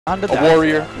A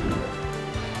warrior.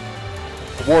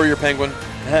 A warrior penguin.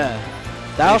 Yeah.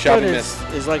 That outfit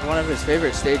is like one of his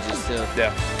favorite stages too.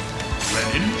 Yeah.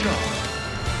 Greninja.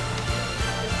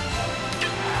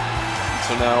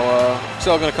 So now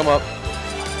XL gonna come up.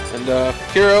 And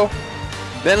Kero,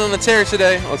 been on the tear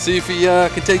today. Let's see if he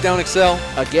can take down XL.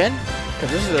 Again?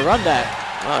 Because this is a run back.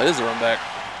 Oh, it is a run back.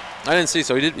 I didn't see,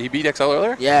 so he beat XL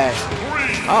earlier? Yeah.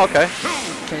 Oh, okay.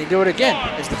 Can he do it again?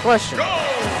 Is the question.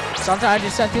 Sometimes you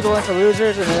send people in for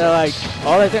losers and they're like,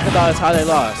 all they think about is how they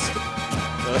lost.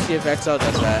 So let's see if XL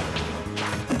does that.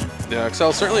 Yeah,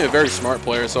 XL's certainly a very smart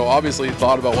player, so obviously he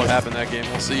thought about what happened that game.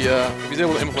 We'll see if he's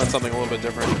able to implement something a little bit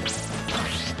different.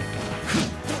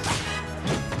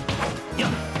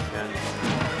 And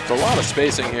it's a lot of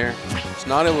spacing here. Just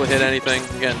not able to hit anything.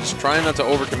 Again, just trying not to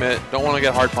overcommit. Don't want to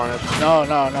get hard punished. No, you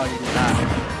do not.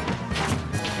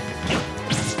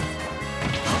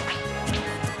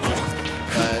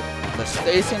 But the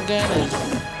spacing game is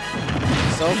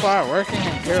so far working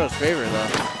in Kero's favor, though.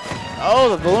 Oh,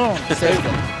 the balloon saved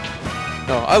him.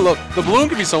 No, I love the balloon.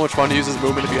 Can be so much fun to use as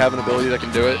movement if you have an ability that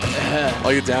can do it.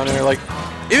 While you're down there, like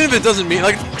even if it doesn't mean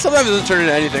like sometimes it doesn't turn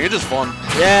into anything. It's just fun.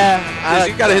 Yeah,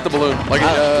 you gotta hit the balloon, like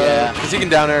because he can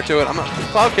down air to it.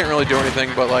 Cloud can't really do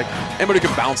anything, but like anybody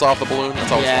can bounce off the balloon.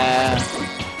 That's always fun.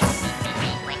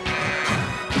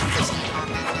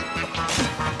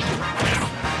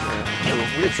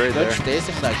 Weird trade there. Good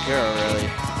spacing by Kero, really.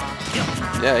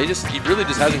 Yeah, he really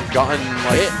just hasn't gotten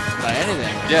like hit by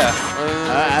anything. Yeah.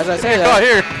 As I say that.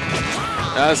 Here.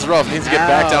 This is rough. He needs to get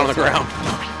back down on the ground.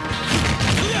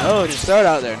 Oh, just throw it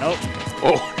out there. Nope.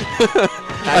 Oh.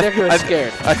 I think he was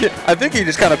scared. I think he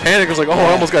just kind of panicked. Was like, oh,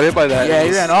 I almost got hit by that. Yeah,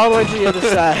 he ran all the way to the other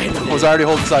side. Was already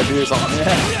holding side B or something.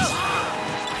 Yeah.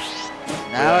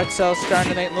 Now XL's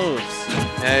starting to make moves.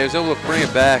 Yeah, he was able to bring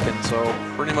it back, and so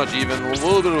pretty much even. A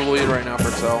little bit of a lead right now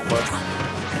for XL, but.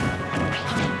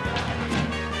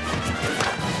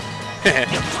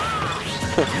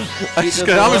 I'm just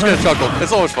gonna chuckle.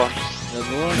 It's always fun. The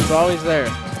balloon is always there.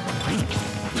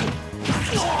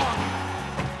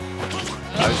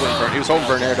 He was hoping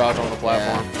for an air dodge on the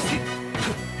platform.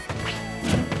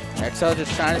 Yeah. XL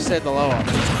just trying to stay the low one.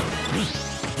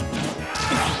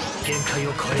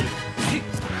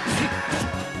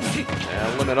 Yeah,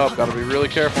 limit up. Got to be really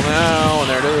careful now, and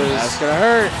there it is. That's gonna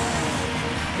hurt.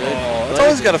 Oh, it's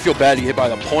always got to feel bad you get by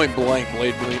the point blank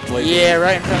blade. Yeah,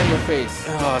 right in front of your face.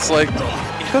 Oh, it's like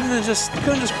you couldn't have just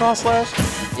cross slash.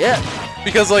 Yeah.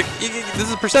 Because like this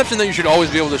is a perception that you should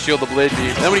always be able to shield the blade beam.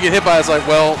 And then when you get hit by it, it's like,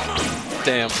 well,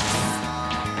 damn.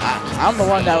 I'm the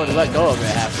one that would let go of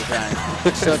it half the time.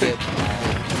 Still did.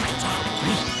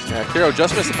 Yeah, Kero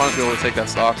just missed the punch to be able to take that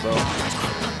stock though.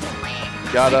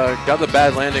 Got the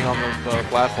bad landing on the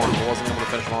platform, but wasn't able to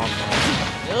finish him off.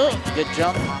 Oh, good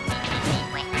jump.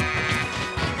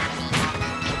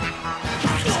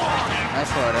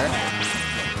 Nice order.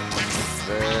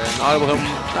 Not able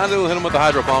to hit him with the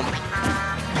hydro pump.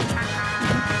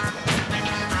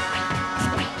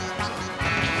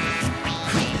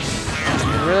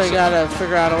 You really gotta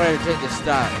figure out a way to take the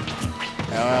stock.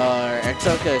 Or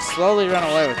XL could slowly run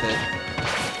away with it.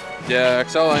 Yeah,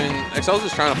 XL's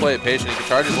just trying to play it patient. He can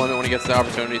charge his limit when he gets the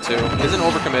opportunity to. Isn't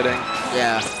overcommitting.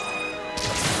 Yeah.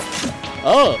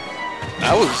 Oh.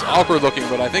 That was awkward looking,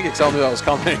 but I think XL knew that was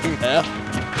coming. Yeah.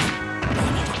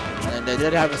 And they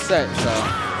did have a set, so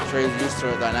I'm sure he's used to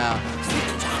it by now.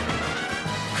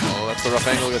 Oh, that's the rough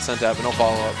angle he gets sent at, but no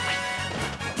follow-up.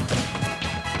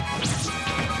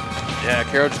 Yeah,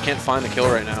 Kero just can't find the kill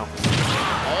right now.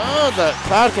 Oh, the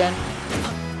Cloud can.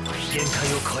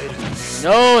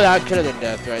 No, that could have been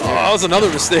death right there. Oh, that was another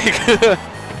mistake.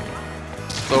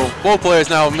 So both players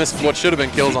now missed what should have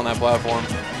been kills on that platform.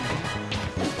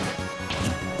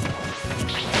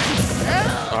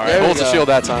 All right, holds the shield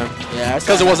that time. Yeah,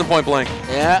 because it wasn't point blank.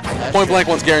 Yeah. Point blank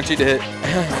one's guaranteed to hit.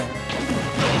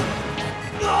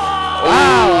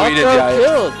 Wow, he didn't DI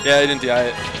killed. it. Yeah, he didn't DI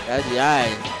it. That's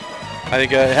DI. I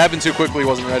think it happened too quickly.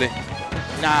 Wasn't ready.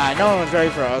 Nah, no one was ready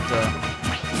for ultra.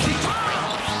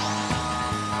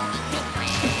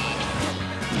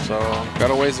 So got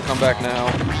a ways to come back now.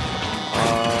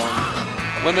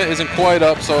 Limit isn't quite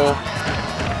up, so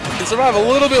can survive a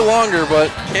little bit longer,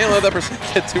 but can't let that percent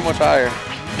get too much higher.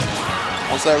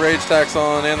 Once that rage tack's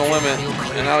on and the limit,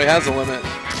 and now he has the limit.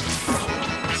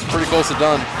 It's pretty close to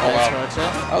done. Oh wow,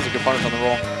 that was a good punish on the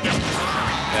roll.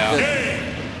 Yeah.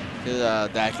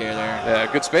 Good back air there.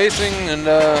 Yeah, good spacing and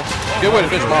good way to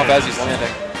finish him off as he's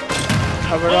landing.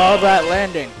 Covered all that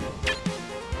landing.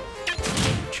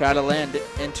 Try to land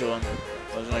into him.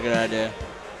 Wasn't a good idea.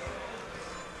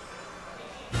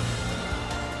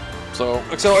 So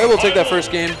XL able to take that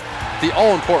first game, the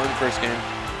all-important first game.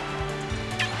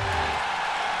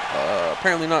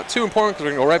 Apparently not too important because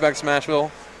we're going to go right back to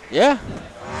Smashville. Yeah.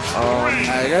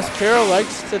 I guess Kero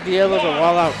likes to be able to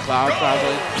wall out Cloud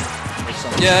probably.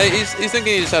 Yeah, he's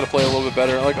thinking he just had to play a little bit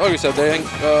better. Like you said, they think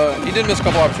he did miss a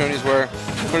couple opportunities where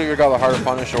he could have either got the harder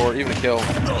punish or even a kill.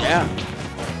 Yeah.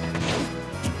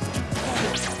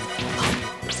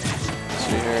 Let's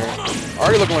see here.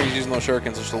 Already looking like he's using those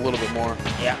shurikens just a little bit more.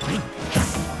 Yeah.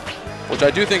 Which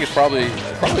I do think is probably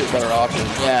a better option.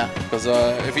 Yeah. Because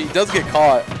if he does get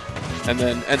caught and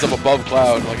then ends up above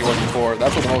Cloud like he was before,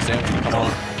 that's what the most damage can come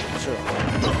on. Sure.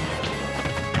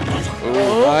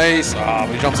 Ooh, nice. Ah,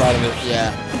 but he jumps out of it.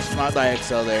 Yeah. Smart by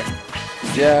XL there.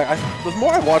 Yeah, the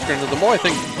more I watch Greninja, the more I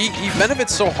think he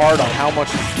benefits so hard on how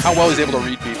well he's able to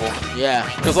read people. Yeah.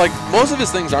 Because like most of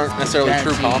his things aren't necessarily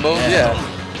true combos. Yeah.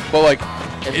 But like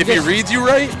if he reads you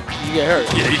right, you get hurt.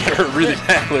 Yeah, you get hurt really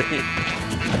badly.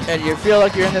 And you feel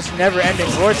like you're in this never-ending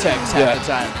vortex half the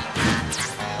time.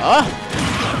 Oh!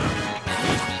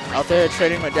 Out there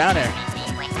trading with down air.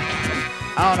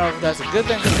 I don't know if that's a good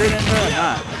thing for Greninja or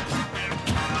not.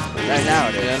 Right now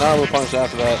it is. Yeah, now we'll punish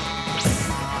after that.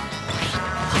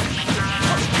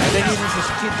 I think he needs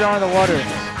to keep throwing the water.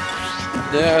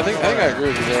 Yeah, I think I agree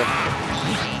with you there.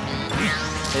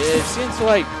 It seems to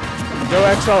like throw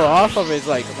XL off of his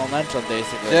like momentum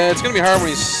basically. Yeah, it's gonna be hard when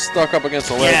he's stuck up against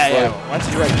the ledge. Yeah. Once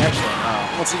he's right next to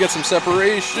him. Once he gets some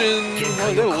separation,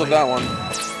 well, they'll live that one.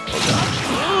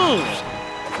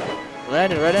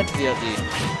 Landed right into the LD.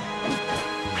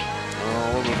 Oh, a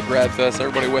little bit of a grab fest.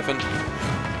 Everybody whiffing.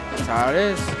 That's how it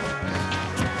is.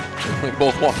 We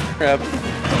both want to grab.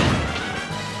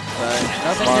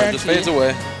 Smart just fades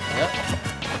away. Yep.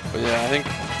 But yeah, I think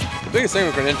the biggest thing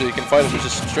with Greninja, you can fight him with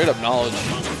just straight up knowledge.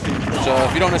 Which,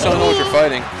 if you don't necessarily know what you're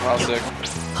fighting, wow, sick.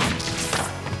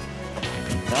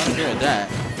 Don't agree with that.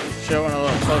 Should have went a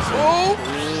little closer. Oh!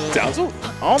 Down tilt.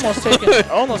 Almost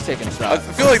taking a shot. I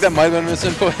feel like that might have been a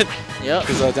misinput. Yep.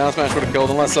 Because down smash would have killed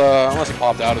unless he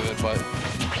popped out of it, but.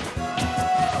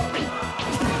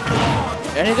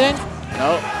 Anything?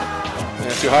 Nope.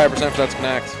 Yeah, too high a percent for that to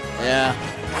connect. Yeah.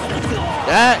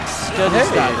 That's good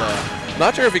stop though.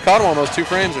 Not sure if he caught him on those 2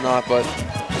 frames or not, but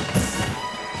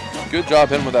good job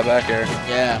hitting with that back air.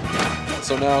 Yeah.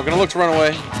 So now gonna look to run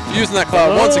away. Using that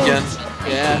Cloud once again.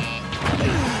 Yeah.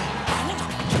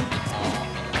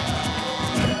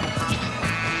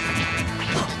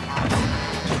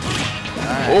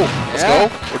 Oh, let's go.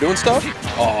 We're doing stuff.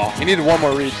 Oh, he needed one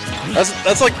more read.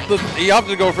 That's like he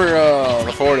opted to go for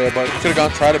the forward air, but he could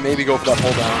have tried to maybe go for that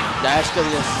pull down. That's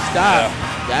gonna stop. Yeah.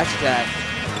 That's that.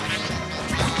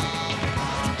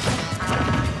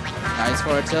 Nice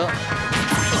forward tilt.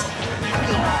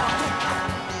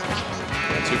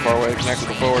 Yeah, too far away. Connects with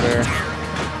the forward air.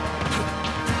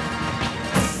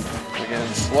 Again,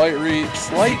 slight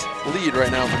lead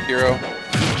right now for Kero.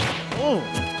 Oh.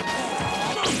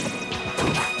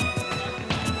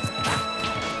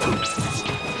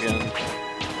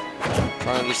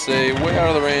 Trying to stay way out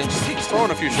of the range. He's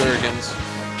throwing a few shurikens.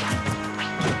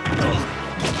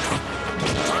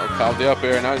 Caught the up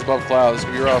air. Now he's above Cloud. This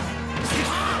could be rough.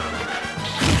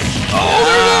 Oh,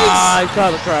 there it is! I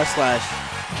caught the cross slash.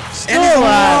 Still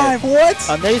alive. What?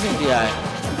 Amazing DI.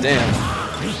 Damn.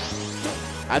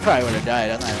 I probably would have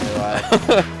died. I'm not gonna lie.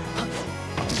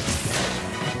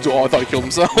 Oh, I thought he killed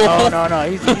himself. No.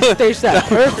 He staged that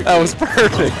perfectly. That was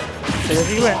perfect.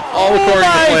 He went, all according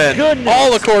to plan. Goodness.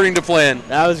 All according to plan.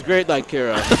 That was great, like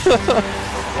Kero.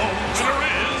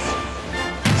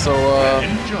 So,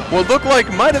 what looked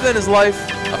like might have been his life,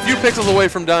 a few pixels away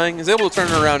from dying, is able to turn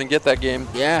it around and get that game.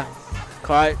 Yeah.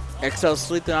 Caught XL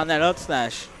sleeping on that up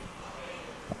smash.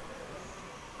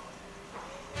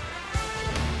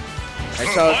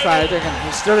 XL was probably thinking,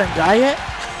 he still didn't die yet?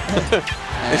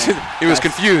 He was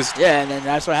confused. Yeah, and then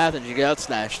that's what happens. You get out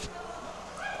smashed.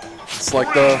 It's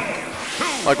like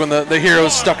when the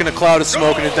hero's stuck in a cloud of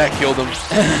smoke and that killed him.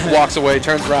 Walks away,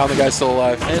 turns around, the guy's still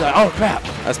alive. And he's like, oh crap.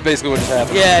 That's basically what just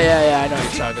happened. Yeah, I know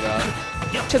what you're talking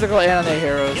about. Typical anime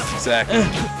heroes. Exactly.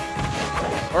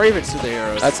 Or even pseudo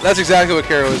heroes. That's exactly what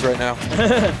Kero is right now.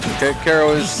 Okay,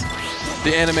 Kero is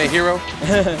the anime hero.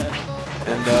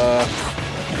 And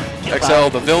XL,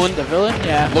 the villain. The villain,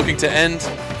 yeah. Looking to end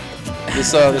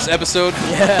this episode.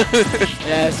 Yeah.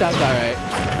 Yeah, it sounds about right.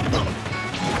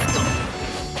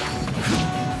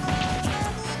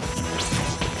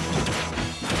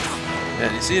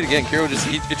 And you see it again, Kero just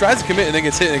he tries to commit and then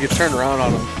gets hit and gets turned around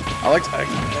on him. I like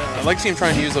to see him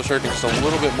trying to use those shurikens just a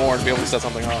little bit more to be able to set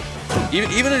something up. Even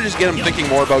to just get him thinking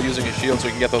more about using his shield so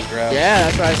he can get those grabs. Yeah,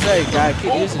 that's what I say. You gotta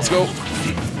keep using it. Let's go.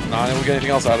 Nah, I didn't get anything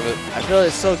else out of it. I feel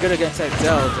it's so good against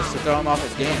XL just to throw him off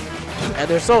his game. And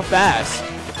they're so fast.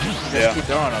 just keep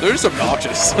throwing them. They're just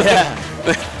obnoxious. Yeah.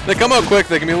 They come out quick.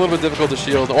 They can be a little bit difficult to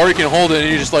shield. Or you can hold it and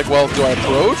you're just like, well, do I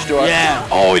approach? Do I? Yeah.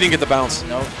 Oh, he didn't get the bounce.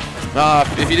 Nope.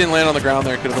 If he didn't land on the ground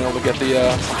there, could have been able to get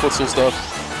the footstool stuff.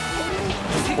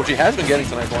 Which he has been getting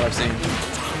tonight from what I've seen.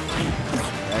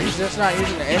 Yeah, he's just not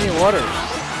using any water.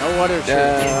 No water.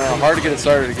 Yeah, hard to get it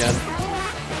started again.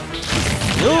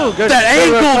 Ooh, good. That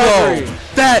good angle recovery. though!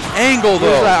 That angle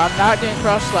though! Like, I'm not getting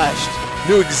cross-slashed.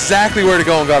 Knew exactly where to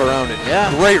go and got around it. Yeah.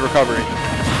 Great recovery.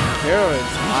 Kero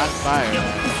is on fire.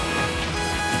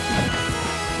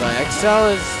 But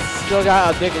XL has still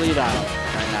got a big lead on him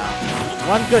right now.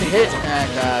 One good hit and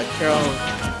Kero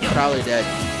probably dead.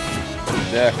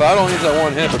 Yeah, Cloud only needs that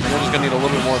one hit, but Greninja's gonna need a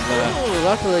little bit more than that. Ooh,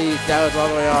 luckily that was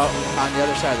all the way out on the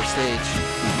other side of the stage.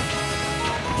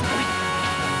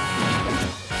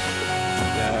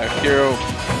 Yeah, Kero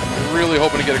really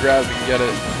hoping to get a grab if he can get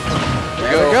it.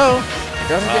 There we go.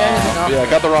 Doesn't get anything off. Yeah,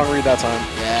 got the wrong read that time.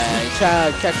 Yeah, he's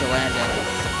trying to catch a landing.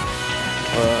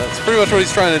 That's pretty much what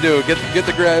he's trying to do. Get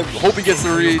the grab, hope he gets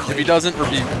the read. If he doesn't,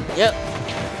 repeat. Yep.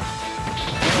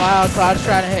 Meanwhile, Cloud's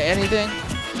trying to hit anything.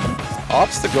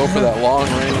 Opts to go for that long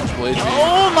range blade beam.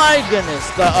 Oh my goodness!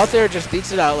 The up there just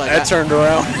beats it out like that. That turned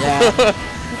around. Yeah.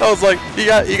 I was like, he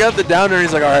got the down there. And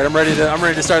he's like, all right, I'm ready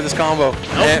to start this combo. Nope.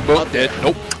 And boom, dead.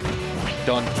 Nope.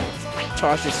 Done.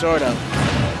 Toss your sword up.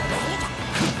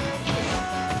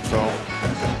 So,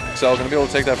 XL gonna be able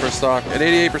to take that first stock at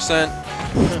 88%.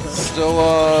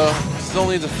 Still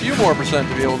needs a few more percent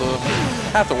to be able to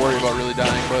have to worry about really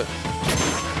dying, but.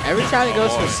 Every time he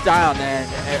goes for style, man,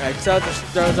 XL just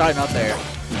throws out up there.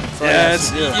 So yeah,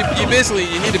 you basically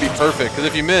need to be perfect, because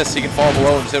if you miss, he can fall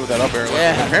below and just hit with that up air.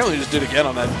 Yeah. Apparently, he just did again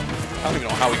on that. I don't even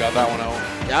know how he got that one out.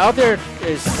 The out there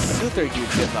is super huge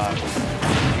hitbox.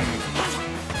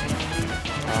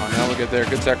 Oh, now look at there.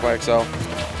 Good tech by XL.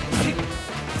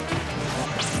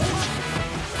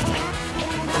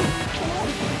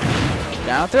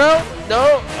 Down throw?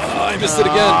 No. I missed it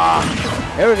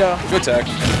again. Here we go. Good tech.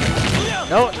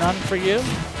 No, none for you.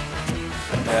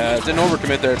 Yeah, didn't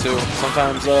overcommit there too.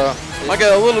 Sometimes might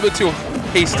get a little bit too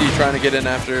hasty trying to get in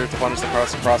after to punish the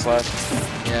cross slash.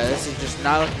 Yeah, this is just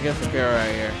not looking good for Kero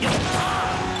right here.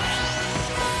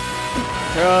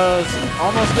 Kero's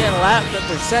almost getting lapped at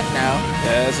percent now.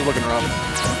 Yeah, this is looking rough.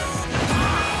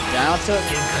 Down to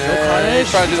he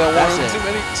tried to do that one too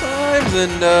many times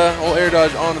and old air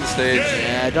dodge onto the stage.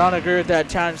 Yeah, I don't agree with that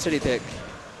Challenge City pick.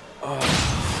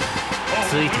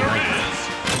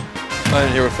 I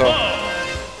didn't hear what fell.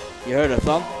 You heard a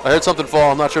thump? I heard something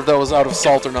fall. I'm not sure if that was out of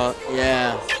salt or not.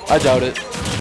 Yeah. I doubt it.